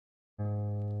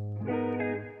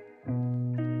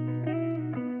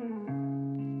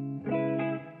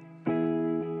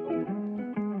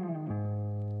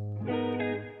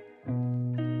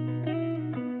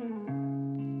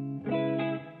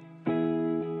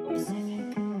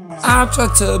I try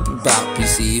to be about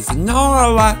peace, even though I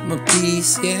like my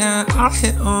peace. Yeah, I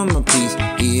hit on my peace,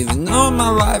 even though my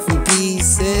life in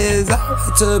pieces. I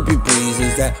like to be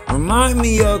breezes that remind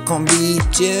me of calm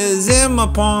beaches in my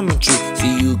palm tree. So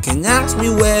you can ask me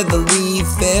where the leaf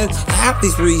is. At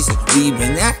least recent, we've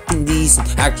been acting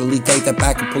decent. Actually take that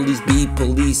back and police be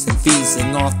policing,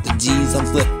 feasting off the G's. I'm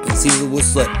flipping, Caesar was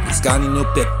slipping, Scotty no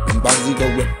pippin', Bonzi go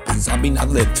rippin', zombie not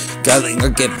living, Gatling or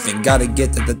giving. Gotta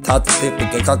get to the top to pippin',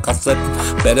 get caught slipping.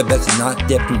 Better bet you're not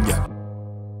dipping, yeah.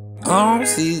 I don't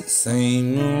see the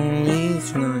same moon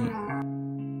each night,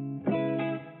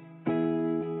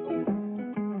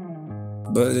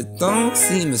 but it don't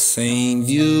seem the same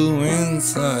view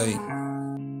inside.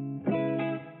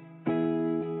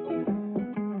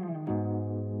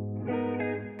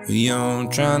 We all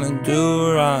tryna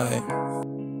do right,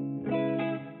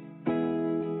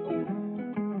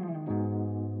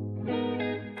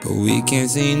 but we can't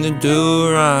seem to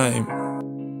do right.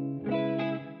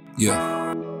 Yeah.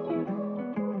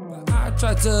 I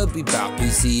try to be about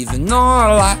peace, even though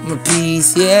I like my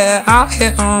peace. Yeah, I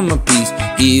hit on my peace,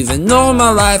 even though my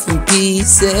life in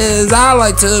pieces. I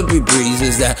like to be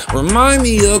breezes that remind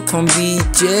me of calm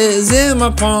beaches in my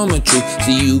palm tree.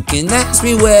 So you can ask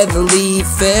me where the leaf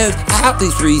is. At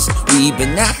least recent, we've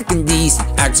been acting decent.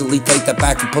 Actually take that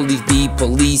back and police be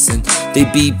policing. They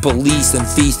be policing,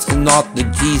 feasting off the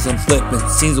G's. I'm flipping,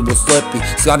 Caesar was slipping,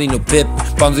 Scotty no pippin',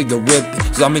 Bonzi go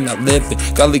rippin', zombie not living,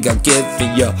 Golly got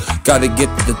giving, yeah. Gotta get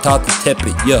to the top to tip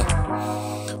it, yeah.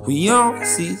 We all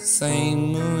see the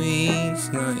same movie each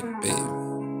night,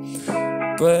 baby,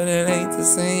 but it ain't the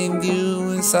same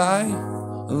view inside.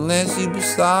 Unless you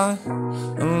beside,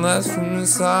 unless from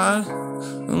inside,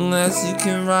 unless you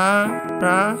can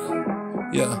ride,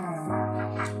 yeah.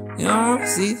 You don't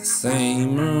see the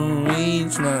same room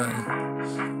each night,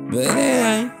 but it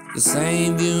ain't the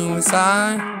same view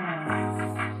inside.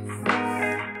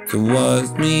 It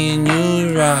was me and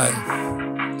you right,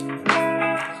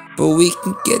 but we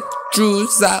can get the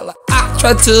truth out. Like I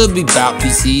try to be about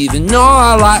peace, even though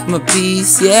I like my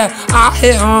peace. Yeah, I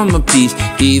hit on my peace,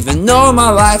 even though my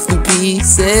life in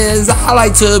pieces. I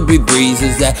like to be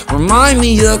breezes that remind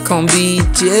me of calm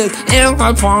beaches and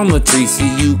my palm tree. So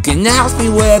you can ask me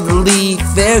where the leaf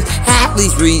is. At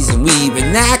least reason we've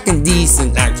been acting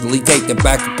decent. Actually take it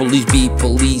back to police be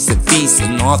policing,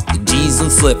 feasting off the G's and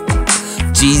slipping.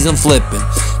 G's and flipping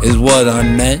is what I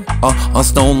meant. On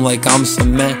stone like I'm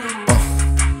cement.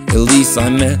 At least I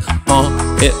meant.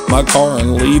 Hit my car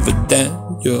and leave a dent.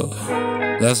 Yeah,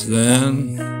 that's the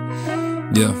end.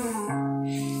 Yeah.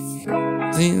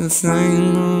 See the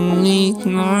same moon each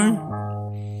night,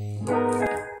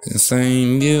 the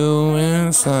same view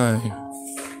inside.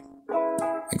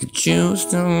 I could choose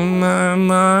to my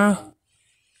mind.